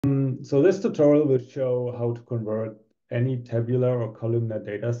So this tutorial will show how to convert any tabular or columnar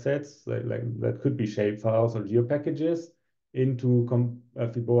data sets, that could be shapefiles or geopackages, into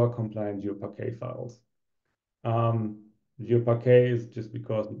fiboa compliant GeoParquet files. GeoParquet is just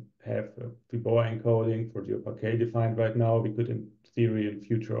because we have a fiboa encoding for GeoParquet defined right now. We could, in theory, in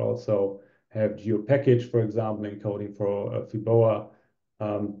future also have GeoPackage, for example, encoding for a fiboa.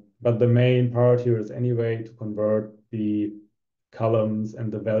 But the main part here is anyway to convert the columns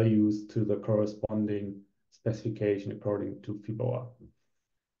and the values to the corresponding specification according to fiboa.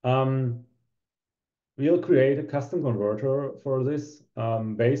 We'll create a custom converter for this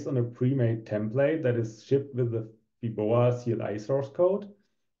based on a pre-made template that is shipped with the fiboa CLI source code.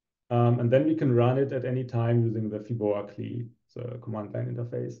 And then we can run it at any time using the fiboa CLI, so command line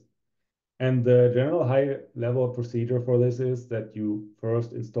interface. And the general high-level procedure for this is that you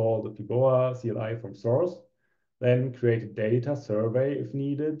first install the fiboa CLI from source, then create a data survey if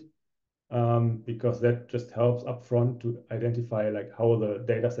needed, because that just helps upfront to identify like how the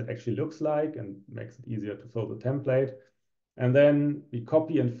data set actually looks like and makes it easier to fill the template. And then we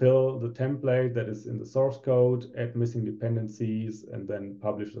copy and fill the template that is in the source code, add missing dependencies, and then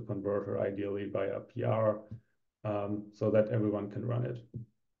publish the converter ideally via PR, so that everyone can run it.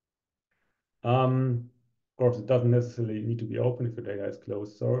 Of course, it doesn't necessarily need to be open. If your data is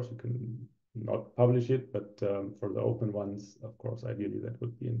closed source, you can not publish it, but for the open ones, of course, ideally that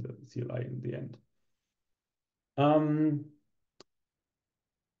would be in the CLI in the end.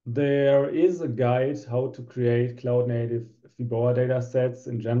 There is a guide how to create cloud-native fiboa data sets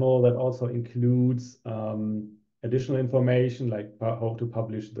in general that also includes additional information like how to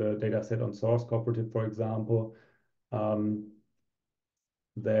publish the data set on source cooperative, for example,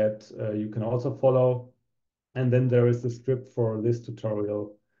 that you can also follow. And then there is the script for this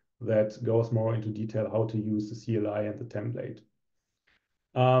tutorial that goes more into detail how to use the CLI and the template.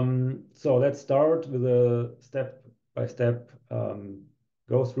 So let's start with a step-by-step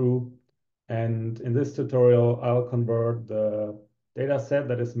go through. And in this tutorial, I'll convert the data set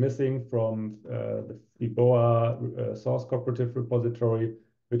that is missing from the fiboa source cooperative repository,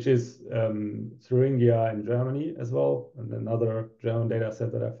 which is Thuringia in Germany as well, and another German data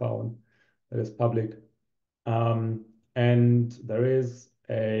set that I found that is public. And there is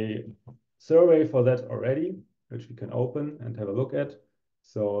a survey for that already, which we can open and have a look at.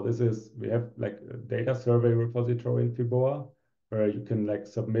 So this is, we have like a data survey repository in fiboa where you can like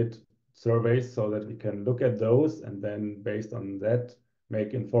submit surveys so that we can look at those and then based on that,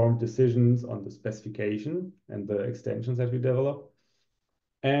 make informed decisions on the specification and the extensions that we develop.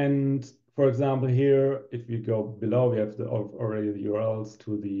 And for example, here, if we go below, we have already the URLs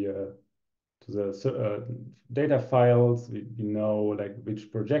to the data files. We know like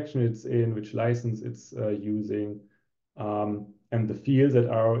which projection it's in, which license it's using, and the fields that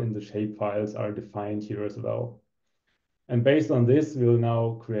are in the shape files are defined here as well. And based on this, we'll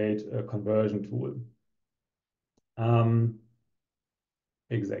now create a conversion tool.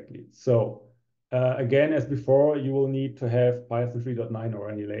 Exactly. So again, as before, you will need to have Python 3.9 or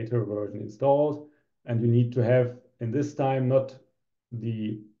any later version installed, and you need to have, in this time, not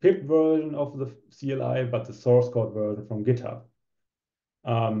the pip version of the CLI, but the source code version from GitHub.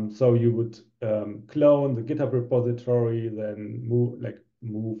 So you would clone the GitHub repository, then move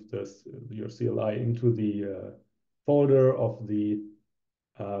your CLI into the folder of the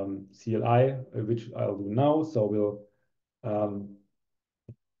CLI, which I'll do now. So we'll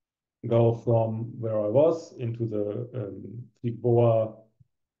go from where I was into the fiboa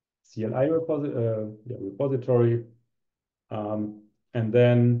CLI repository. And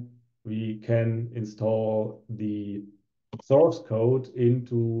then we can install the source code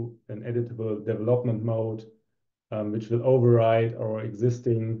into an editable development mode, which will override our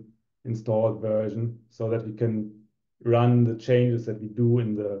existing installed version so that we can run the changes that we do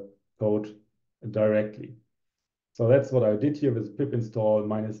in the code directly. So that's what I did here with pip install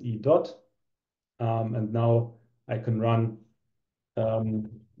 -e dot. And now I can run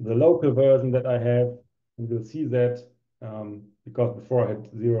the local version that I have, and you'll see that because before I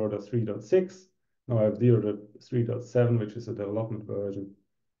had 0.3.6, now I have 0.3.7, which is a development version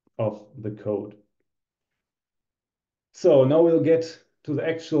of the code. So now we'll get to the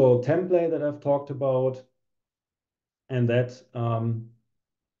actual template that I've talked about, and that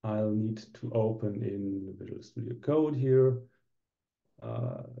I'll need to open in Visual Studio Code here.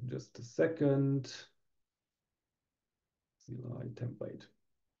 Just a second. CLI template.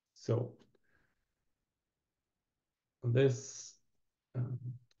 So this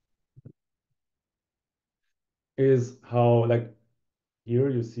is how, like here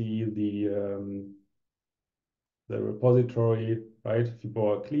you see the the repository, right?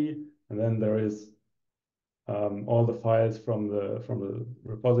 fiboa CLI, and then there is all the files from the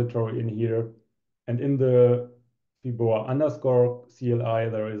repository in here. And in the fiboa underscore CLI,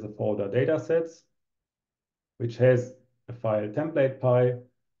 there is a folder datasets, which has a file template py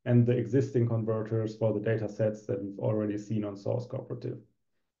and the existing converters for the datasets that we've already seen on Source Cooperative.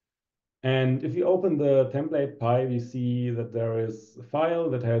 And if you open the template py, we see that there is a file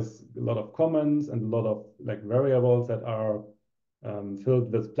that has a lot of comments and a lot of like variables that are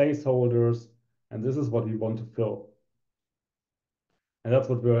filled with placeholders. And this is what we want to fill. And that's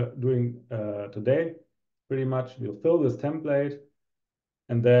what we're doing today. Pretty much we'll fill this template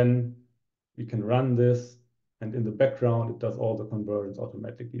and then we can run this. And in the background, it does all the conversions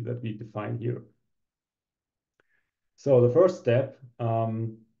automatically that we define here. So the first step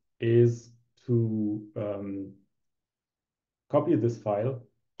is to copy this file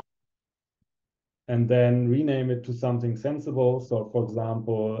and then rename it to something sensible. So for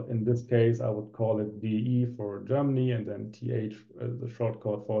example, in this case, I would call it DE for Germany and then TH, the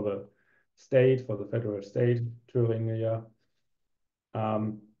shortcode for the state, for the federal state, Thuringia.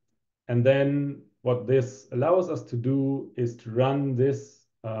 And then what this allows us to do is to run this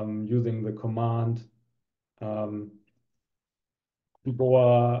using the command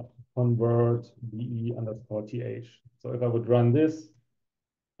fiboa convert de underscore th. So if I would run this,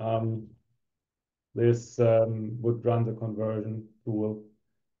 this would run the conversion tool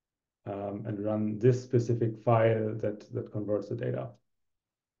and run this specific file that converts the data.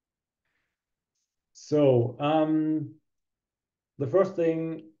 So the first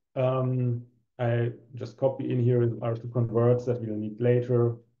thing I just copy in here are two converts that we'll need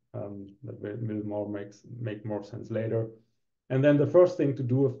later. That will make more sense later. And then the first thing to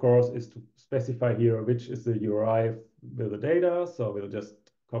do, of course, is to specify here which is the URI with the data. So we'll just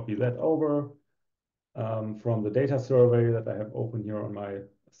copy that over from the data survey that I have open here on my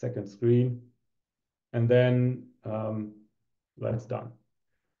second screen. And then that's done.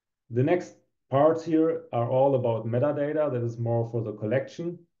 The next parts here are all about metadata. That is more for the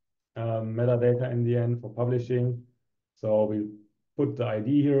collection. Metadata in the end for publishing. So we put the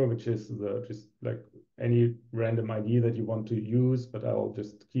ID here, which is just like any random ID that you want to use, but I'll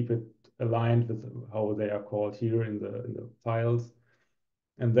just keep it aligned with how they are called here in the files.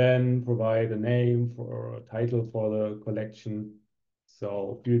 And then provide a name or a title for the collection.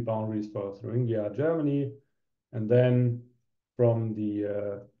 So field boundaries for Thuringia, Germany. And then from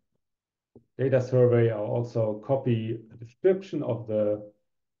the data survey, I'll also copy a description of the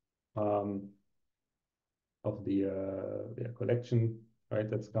collection, right?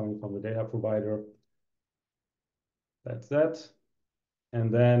 That's coming from the data provider. That's that.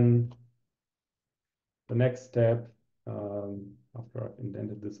 And then the next step, after I've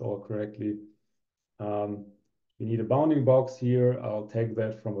indented this all correctly, we need a bounding box here. I'll take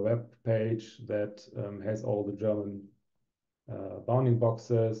that from a web page that has all the German bounding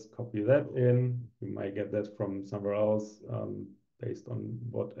boxes, copy that in. You might get that from somewhere else based on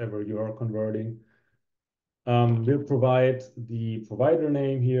whatever you are converting. We'll provide the provider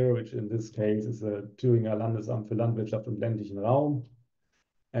name here, which in this case is a Thüringer Landesamt für Landwirtschaft und ländlichen Raum.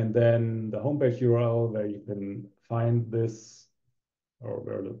 And then the homepage URL where you can find this or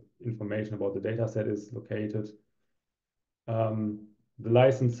where the information about the data set is located. The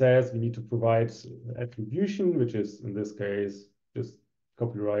license says we need to provide attribution, which is in this case just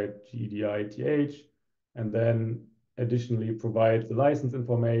copyright GEDI-TH, and then additionally provide the license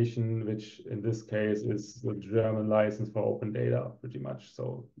information, which in this case is the German license for open data, pretty much.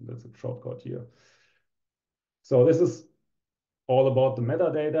 So that's a shortcut here. So this is all about the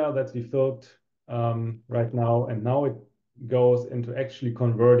metadata that we filled right now, and now it goes into actually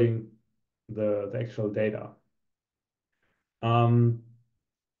converting the actual data.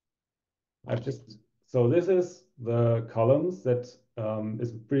 So this is the columns that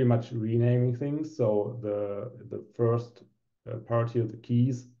is pretty much renaming things. So the first part here, the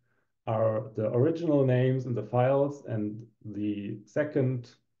keys, are the original names in the files, and the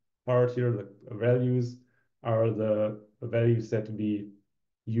second part here, the values, are the values that we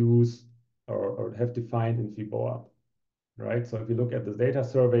use or have defined in fiboa, right? So if you look at the data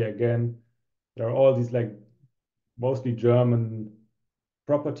survey again, there are all these like mostly German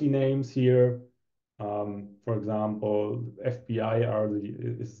property names here. For example,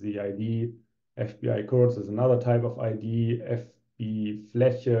 FBI is the ID. FBI Kurz is another type of ID. FB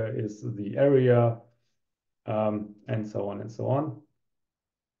Fläche is the area, and so on and so on.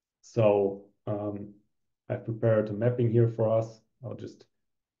 So I've prepared a mapping here for us. I'll just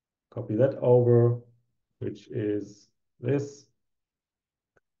copy that over, which is this.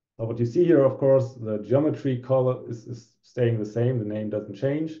 So what you see here, of course, the geometry color is staying the same. The name doesn't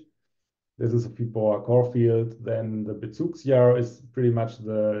change. This is a fiboa core field. Then the Bezugsjahr is pretty much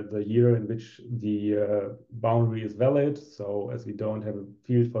the year in which the boundary is valid. So as we don't have a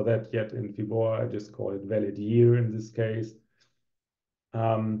field for that yet in fiboa, I just call it valid year in this case.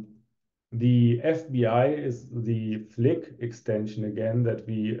 The FBI is the flick extension again that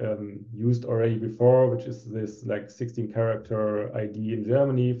we used already before, which is this like 16 character ID in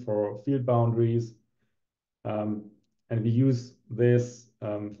Germany for field boundaries. And we use this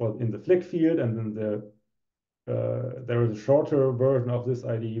for in the flick field, and then there is a shorter version of this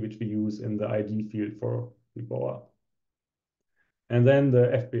ID which we use in the ID field for fiboa. And then the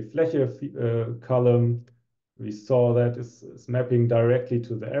FB-Fläche column, we saw that is mapping directly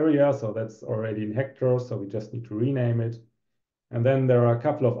to the area, so that's already in hectares, so we just need to rename it. And then there are a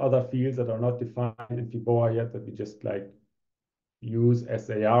couple of other fields that are not defined in fiboa yet that we just like use as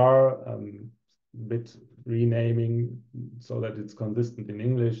they are, bit renaming so that it's consistent in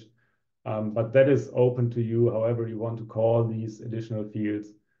English. But that is open to you, however you want to call these additional fields.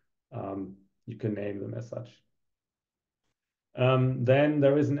 You can name them as such. Then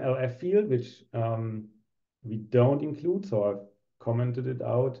there is an LF field, which we don't include, so I've commented it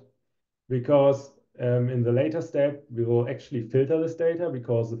out because in the later step, we will actually filter this data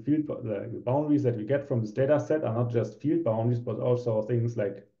because the boundaries that we get from this data set are not just field boundaries, but also things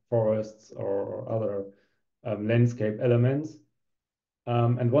like forests or other landscape elements.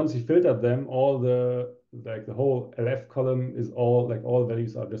 And once you filter them, all the whole LF column is all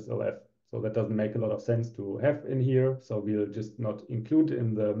values are just LF. So that doesn't make a lot of sense to have in here. So we'll just not include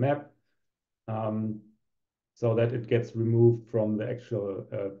in the map so that it gets removed from the actual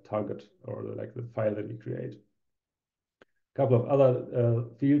target or the file that we create. A couple of other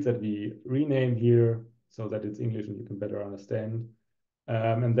fields that we rename here so that it's English and you can better understand.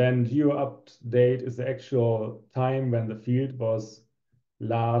 And then geo update is the actual time when the field was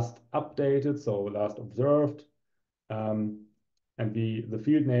last updated, so last observed. And the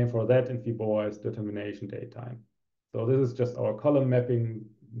field name for that in fiboa is determination date time. So this is just our column mapping.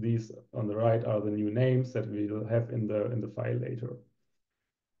 These on the right are the new names that we will have in the file later.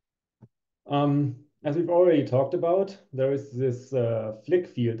 As we've already talked about, there is this flick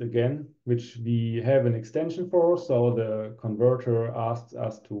field again, which we have an extension for. So the converter asks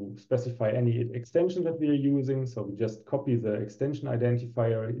us to specify any extension that we are using. So we just copy the extension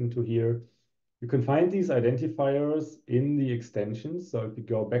identifier into here. You can find these identifiers in the extensions. So if you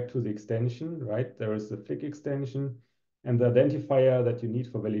go back to the extension, right, there is the flick extension. And the identifier that you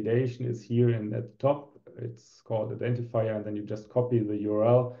need for validation is here at the top. It's called identifier, and then you just copy the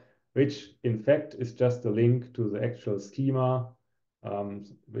URL, which in fact is just a link to the actual schema,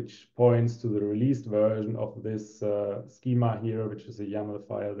 which points to the released version of this schema here, which is a YAML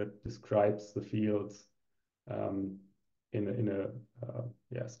file that describes the fields in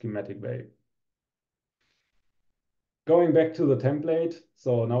a schematic way. Going back to the template,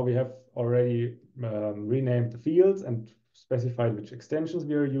 so now we have already renamed the fields and specified which extensions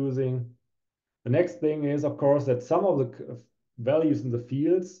we are using. The next thing is, of course, that some of the values in the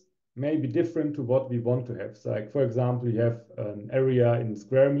fields may be different to what we want to have. So like, for example, you have an area in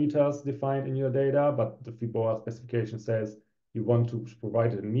square meters defined in your data, but the fiboa specification says you want to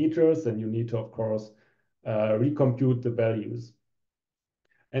provide it in meters, and you need to, of course, recompute the values.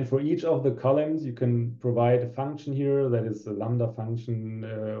 And for each of the columns, you can provide a function here that is a lambda function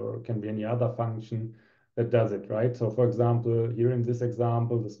or can be any other function that does it, right? So for example, here in this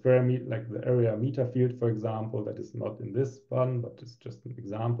example, the square meter, like the area meter field, for example, that is not in this one, but it's just an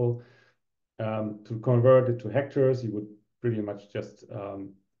example. To convert it to hectares, you would pretty much just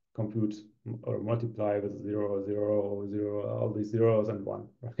compute or multiply with 0, 0, 0, all these zeros and 1,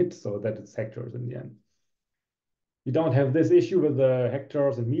 right? So that it's hectares in the end. We don't have this issue with the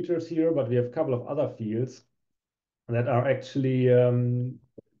hectares and meters here, but we have a couple of other fields that are actually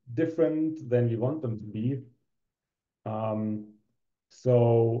different than we want them to be.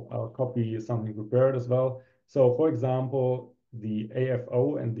 So I'll copy something prepared as well. So for example, the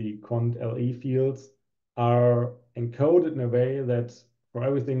AFO and the cont LE fields are encoded in a way that for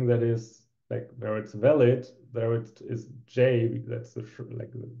everything that is like where it's valid, there it is J, that's the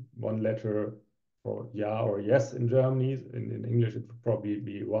one letter for ja or yes in Germany. In English, it would probably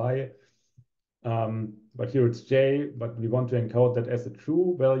be Y. But here it's J, but we want to encode that as a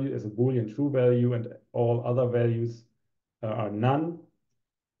true value, as a Boolean true value, and all other values are none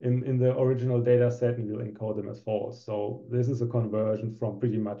in the original data set, and we'll encode them as false. So this is a conversion from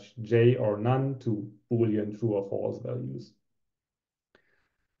pretty much J or none to Boolean true or false values.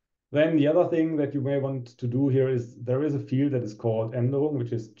 Then the other thing that you may want to do here is there is a field that is called Änderung,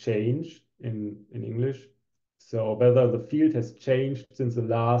 which is change in English. So whether the field has changed since the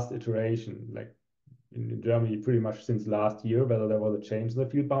last iteration, like in Germany, pretty much since last year, whether there was a change in the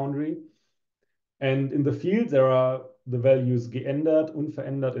field boundary. And in the field, there are the values geändert,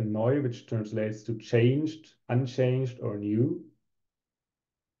 unverändert, and neu, which translates to changed, unchanged, or new.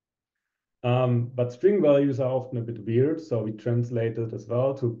 But string values are often a bit weird, so we translate it as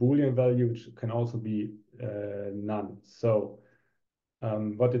well to a Boolean value, which can also be none. So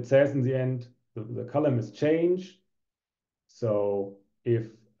what it says in the end, the column is changed. So if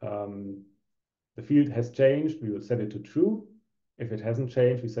the field has changed, we will set it to true. If it hasn't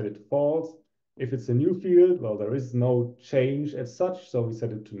changed, we set it to false. If it's a new field, well, there is no change as such, so we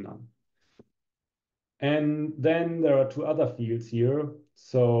set it to none. And then there are two other fields here.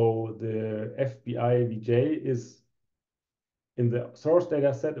 So the FBI VJ is in the source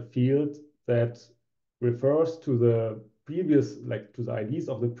data set a field that refers to the previous, like to the IDs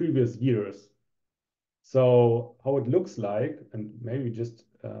of the previous years. So how it looks like, and maybe just,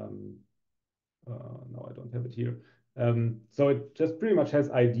 no, I don't have it here. So it just pretty much has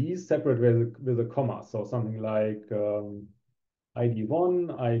IDs separate with a comma. So something like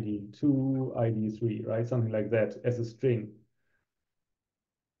ID1, ID2, ID3, right? Something like that as a string.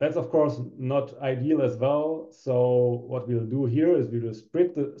 That's of course not ideal as well. So what we'll do here is we will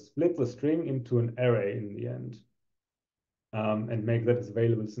split the string into an array in the end, and make that as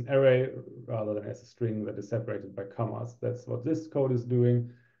available as an array rather than as a string that is separated by commas. That's what this code is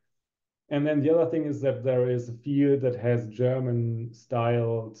doing. And then the other thing is that there is a field that has German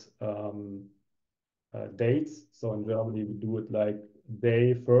styled dates. So in Germany, we do it like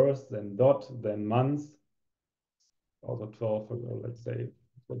day first, then dot, then month, also 12, let's say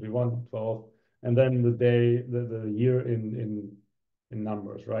what we want, 12, and then the day, the year in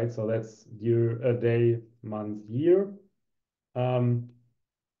numbers, right? So that's year, day, month, year. And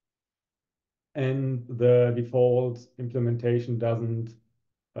the default implementation doesn't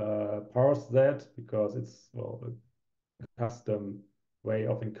parse that because it's, well, a custom way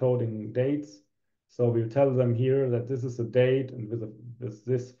of encoding dates. So we'll tell them here that this is a date and with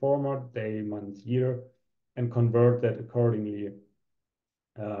this format, day, month, year, and convert that accordingly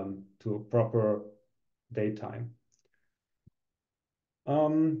to a proper date time.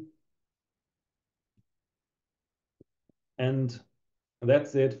 And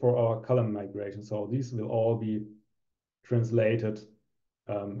that's it for our column migration. So these will all be translated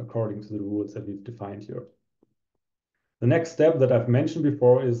according to the rules that we've defined here. The next step that I've mentioned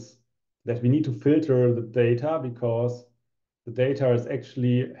before is that we need to filter the data because the data is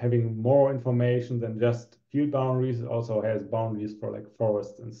actually having more information than just field boundaries. It also has boundaries for like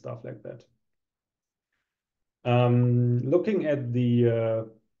forests and stuff like that. Looking at the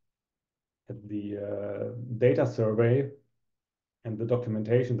data survey and the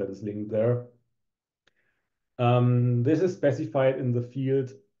documentation that is linked there, this is specified in the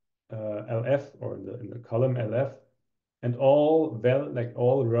field LF or in the column LF, and all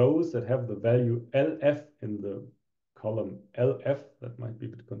rows that have the value LF in the column LF, that might be a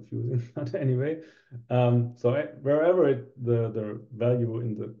bit confusing, but anyway. So wherever the value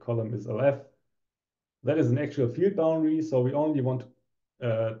in the column is LF, that is an actual field boundary, so we only want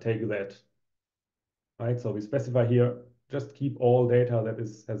to take that, right? So we specify here, just keep all data that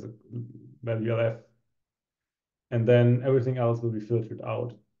has a value LF, and then everything else will be filtered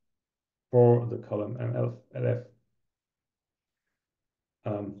out for the column LF.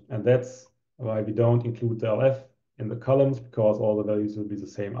 And that's why we don't include the LF in the columns, because all the values will be the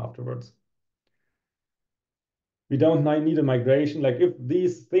same afterwards. We don't need a migration. Like if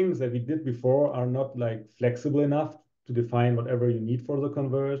these things that we did before are not like flexible enough to define whatever you need for the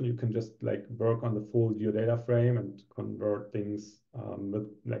conversion, you can just like work on the full geodata frame and convert things with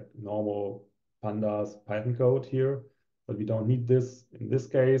like normal pandas Python code here. But we don't need this in this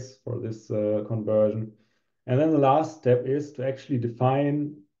case for this conversion. And then the last step is to actually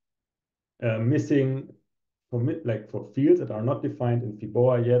define missing for fields that are not defined in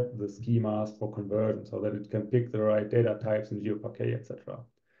fiboa yet, the schemas for conversion, so that it can pick the right data types in GeoParquet, etc.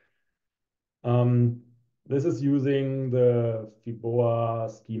 This is using the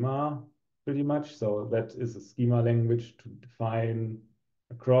fiboa schema pretty much. So that is a schema language to define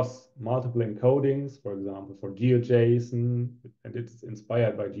across multiple encodings, for example, for GeoJSON, and it's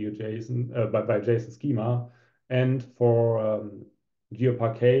inspired by GeoJSON, by JSON schema, and for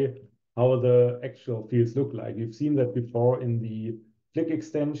GeoParquet, how the actual fields look like. We've seen that before in the Flick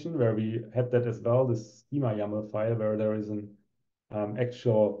extension, where we had that as well, this schema YAML file, where there is an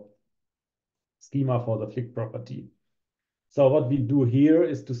actual schema for the Flick property. So what we do here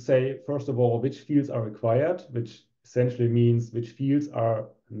is to say, first of all, which fields are required, which essentially means which fields are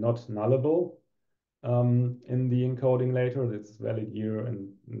not nullable in the encoding later. It's valid year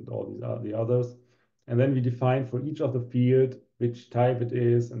and all these are the others. And then we define for each of the field which type it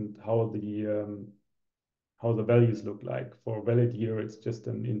is and how the values look like. For valid year, it's just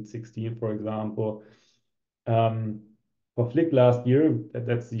an int 16, for example. For Flick last year,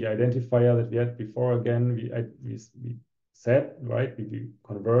 that's the identifier that we had before. Again, we said, right, we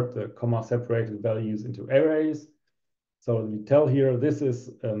convert the comma separated values into arrays. So we tell here this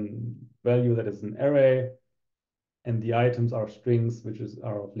is value that is an array, and the items are strings, which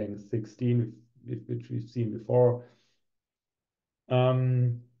are of length 16, which we've seen before.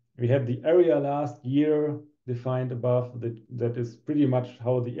 We had the area last year defined above. That is pretty much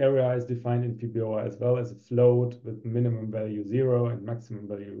how the area is defined in fiboa, as well as a float with minimum value 0 and maximum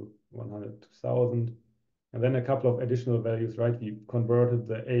value 100,000. And then a couple of additional values, right? We converted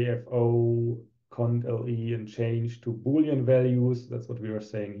the AFO, cont LE, and changed to Boolean values. That's what we were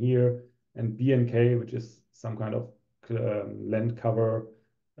saying here. And BNK, which is some kind of length cover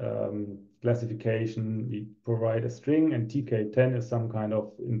classification. We provide a string, and TK10 is some kind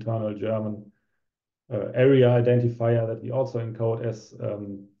of internal German area identifier that we also encode as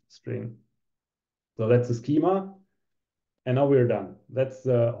string. So that's the schema. And now we're done. That's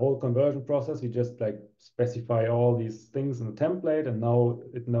the whole conversion process. We just like specify all these things in the template, and now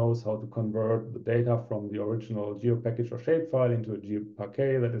it knows how to convert the data from the original geopackage or shapefile into a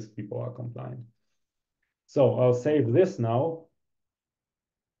geoparquet that is fiboa compliant. So I'll save this now.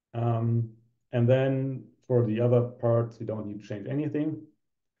 And then for the other parts, we don't need to change anything.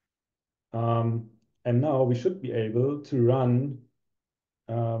 And now we should be able to run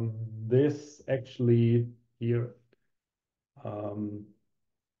this actually here.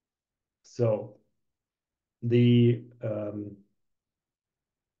 So the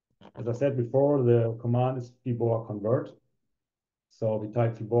as I said before, the command is fiboa convert. So we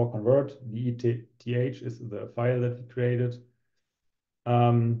type fiboa convert. DETH is the file that we created.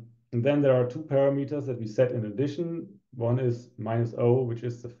 And then there are two parameters that we set in addition. One is -o, which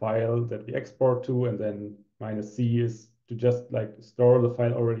is the file that we export to, and then -c is to just like store the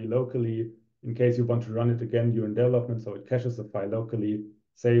file already locally in case you want to run it again during development. So it caches the file locally,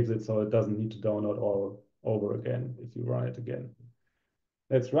 saves it, so it doesn't need to download all over again if you run it again.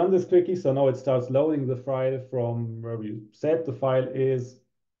 Let's run this quickly. So now it starts loading the file from where we said the file is.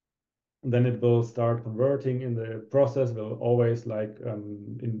 And then it will start converting. In the process, we'll always like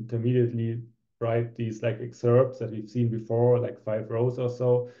intermediately write these like excerpts that we've seen before, like 5 rows or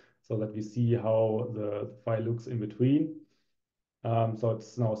so that we see how the file looks in between. So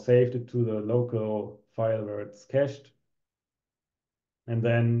it's now saved it to the local file where it's cached. And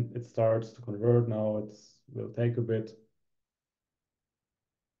then it starts to convert now. It will take a bit.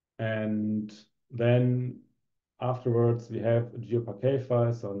 And then afterwards, we have a geoparquet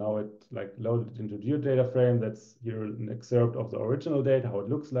file. So now it like loaded into geodata frame. That's here an excerpt of the original data, how it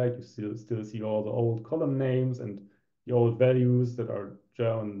looks like. You still see all the old column names and the old values that are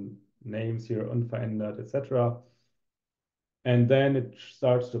German names here, unverändert, etc. And then it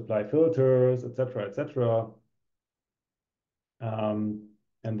starts to apply filters, etc., etc.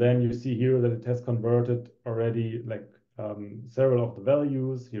 And then you see here that it has converted already like several of the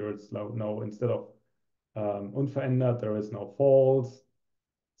values. Here it's now instead of unverändert, there is now false,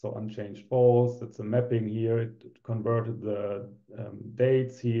 so unchanged false. That's a mapping here. It converted the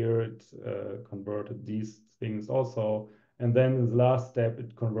dates here. It converted these things also. And then in the last step,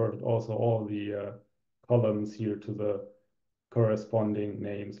 it converted also all the columns here to the corresponding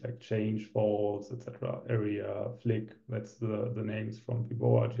names like change, false, etc. Area, flick. That's the names from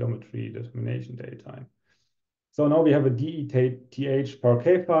fiboa, geometry, determination, datetime. So now we have a DETH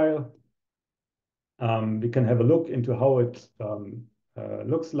parquet file. We can have a look into how it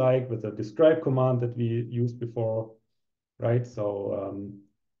looks like with the describe command that we used before, right? So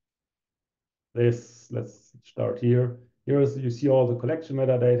let's start here. You see all the collection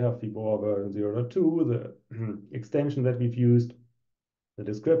metadata, fiboa version 0.2, the extension that we've used, the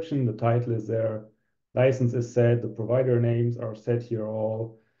description, the title is there, license is set, the provider names are set here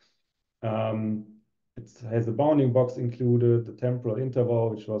all. It has a bounding box included, the temporal interval,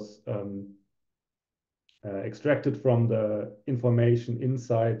 which was extracted from the information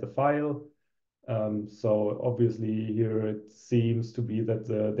inside the file. So obviously here it seems to be that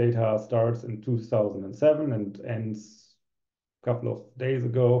the data starts in 2007 and ends a couple of days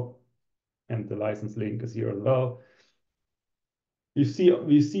ago. And the license link is here as well. We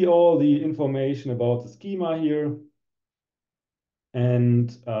see all the information about the schema here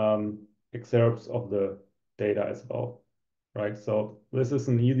and excerpts of the data as well. right? So this is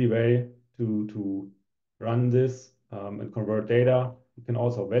an easy way to run this and convert data. You can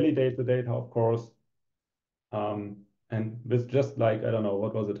also validate the data, of course. And with just like, I don't know,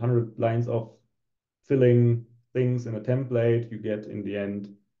 what was it, 100 lines of filling things in a template, you get in the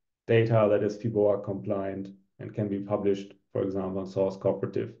end data that is FIBOA compliant and can be published, for example, on Source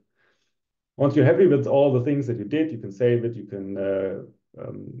Cooperative. Once you're happy with all the things that you did, you can save it, you can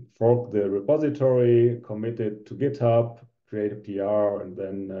fork the repository, commit it to GitHub, create a PR, and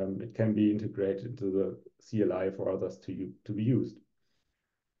then it can be integrated into the CLI for others to be used.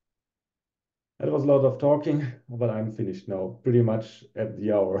 That was a lot of talking, but I'm finished now, pretty much at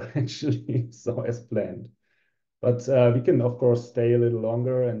the hour, actually, so as planned. But we can, of course, stay a little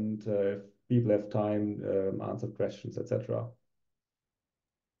longer and if people have time, answer questions, etc.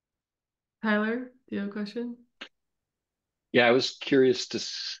 Tyler, do you have a question? Yeah, I was curious to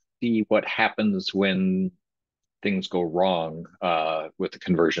see what happens when things go wrong with the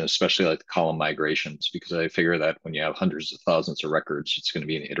conversion, especially like the column migrations, because I figure that when you have hundreds of thousands of records, it's going to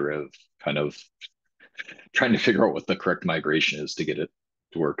be an iterative kind of trying to figure out what the correct migration is to get it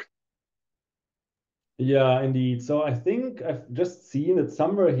to work. Yeah, indeed. So I think I've just seen it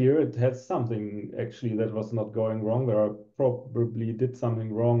somewhere here. It has something actually that was not going wrong. There I probably did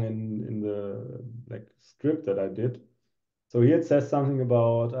something wrong in the like script that I did. So here it says something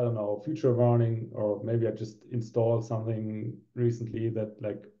about, I don't know, future warning, or maybe I just installed something recently that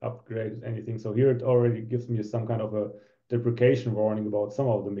like upgraded anything. So here it already gives me some kind of a deprecation warning about some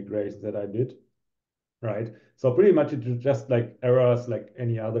of the migrations that I did, right? So pretty much it's just like errors like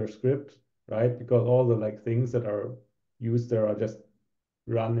any other script, right? Because all the like things that are used there are just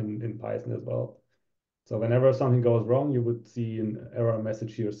run in Python as well. So whenever something goes wrong, you would see an error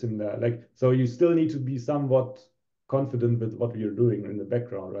message here similar. Like, so you still need to be somewhat confident with what you're doing in the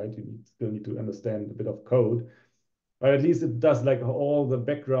background, right? Still need to understand a bit of code, but at least it does like all the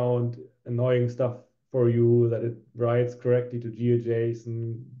background annoying stuff for you, that it writes correctly to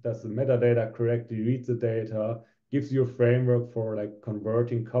GeoJSON, does the metadata correctly, reads the data, gives you a framework for like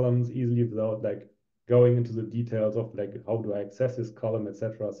converting columns easily without like going into the details of like how do I access this column,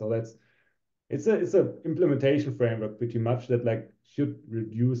 etc. So that's it's a implementation framework pretty much that like should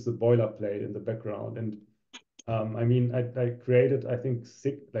reduce the boilerplate in the background. And I mean, I created, I think,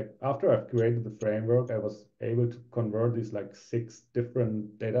 six, like after I've created the framework, I was able to convert these like six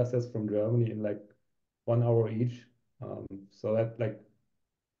different data sets from Germany in like 1 hour each. So that like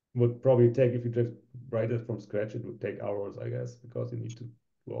would probably take, if you just write it from scratch, it would take hours, I guess, because you need to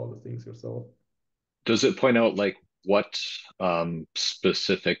do all the things yourself. Does it point out like what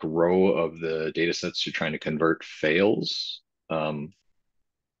specific row of the data sets you're trying to convert fails? Um,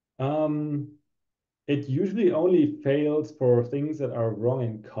 It usually only fails for things that are wrong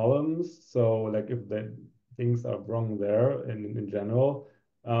in columns. So like if the things are wrong there in general,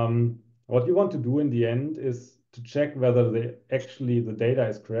 what you want to do in the end is to check whether the data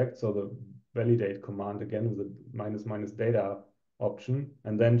is correct. So the validate command again with the minus minus data option,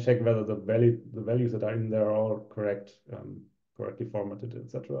 and then check whether the values that are in there are all correct, correctly formatted,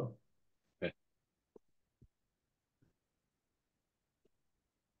 etc. Okay.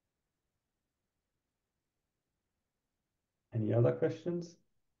 Any other questions?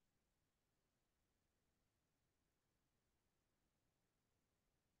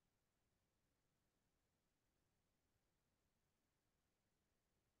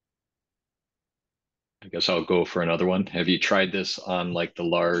 I guess I'll go for another one. Have you tried this on like the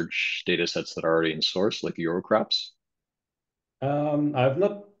large data sets that are already in source, like Eurocrops? I've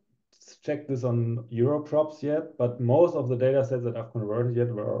not checked this on Eurocrops yet, but most of the data sets that I've converted yet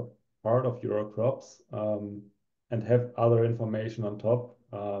were part of Eurocrops, and have other information on top.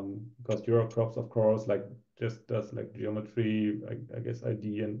 Because Eurocrops, of course, like just does like geometry, I guess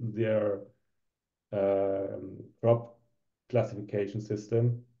ID and their crop classification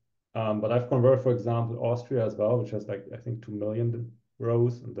system. But I've converted, for example, Austria as well, which has like I think 2 million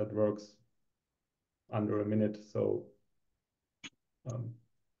rows, and that works under a minute. So um,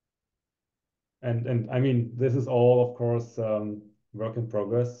 and I mean, this is all, of course, work in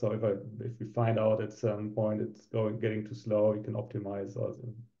progress. So if we find out at some point it's getting too slow, we can optimize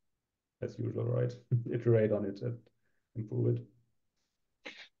as usual, right? Iterate on it and improve it.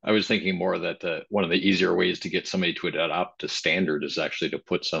 I was thinking more that one of the easier ways to get somebody to adopt a standard is actually to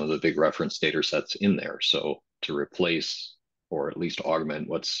put some of the big reference data sets in there. So to replace or at least augment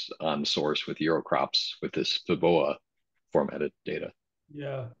what's on source with Eurocrops with this fiboa formatted data.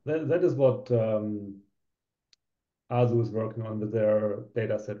 Yeah, that is what Azu is working on with their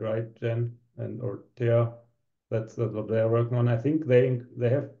data set, right, Jen and or Thea? That's what they're working on. I think they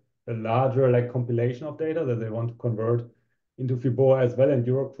have a larger like compilation of data that they want to convert into fiboa as well, and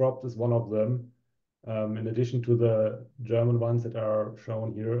Eurocropped is one of them. In addition to the German ones that are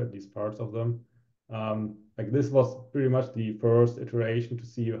shown here, at least parts of them. Like this was pretty much the first iteration to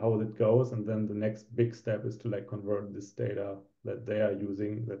see how it goes, and then the next big step is to like convert this data that they are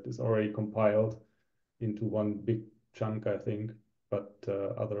using that is already compiled into one big chunk, I think. But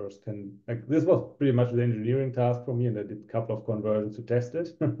others can, like this was pretty much the engineering task for me, and I did a couple of conversions to test it.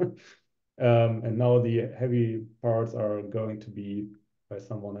 And now the heavy parts are going to be by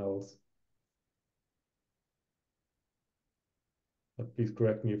someone else. But please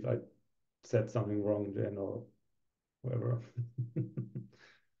correct me if I said something wrong, Jen, or whoever.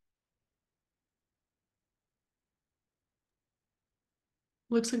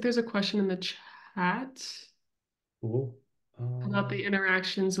 Looks like there's a question in the chat Cool. about the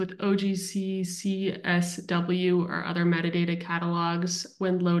interactions with OGC, CSW, or other metadata catalogs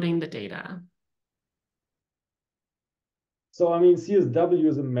when loading the data. So I mean, CSW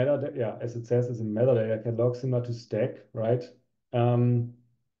is a metadata, yeah, as it says, is a metadata catalog similar to Stack, right?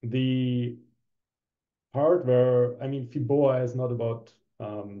 The part where, I mean, fiboa is not about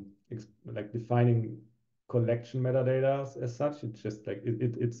like defining collection metadata as such. It's just like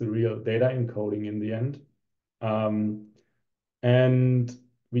it's a real data encoding in the end. And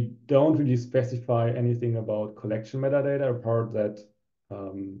we don't really specify anything about collection metadata, apart that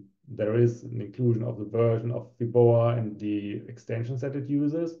there is an inclusion of the version of fiboa and the extensions that it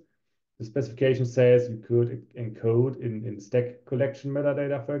uses. The specification says you could encode in stack collection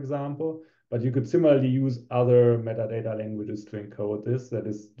metadata, for example, but you could similarly use other metadata languages to encode this. That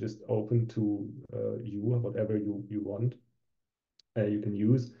is just open to you, whatever you want, you can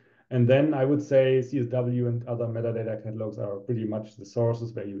use. And then I would say CSW and other metadata catalogs are pretty much the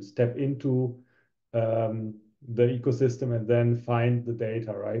sources where you step into the ecosystem and then find the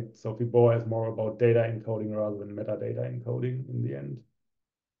data, right? So fiboa is more about data encoding rather than metadata encoding in the end.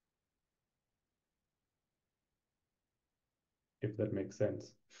 If that makes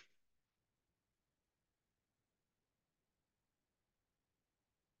sense.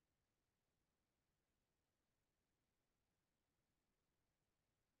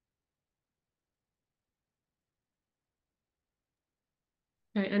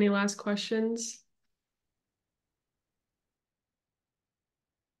 Okay, any last questions?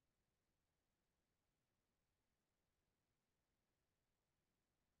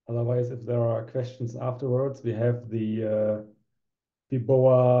 Otherwise, if there are questions afterwards, we have the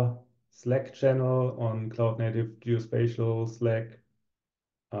fiboa Slack channel on Cloud Native Geospatial Slack.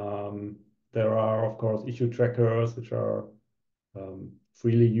 There are, of course, issue trackers, which are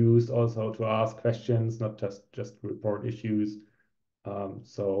freely used also to ask questions, not just report issues.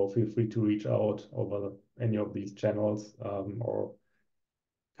 So feel free to reach out over any of these channels or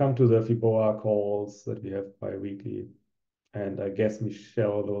come to the fiboa calls that we have bi-weekly. And I guess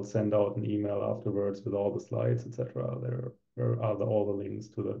Michelle will send out an email afterwards with all the slides, etc. There are all the links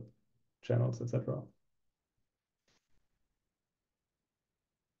to the channels, etc.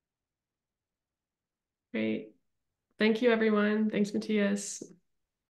 Great. Thank you, everyone. Thanks, Matthias.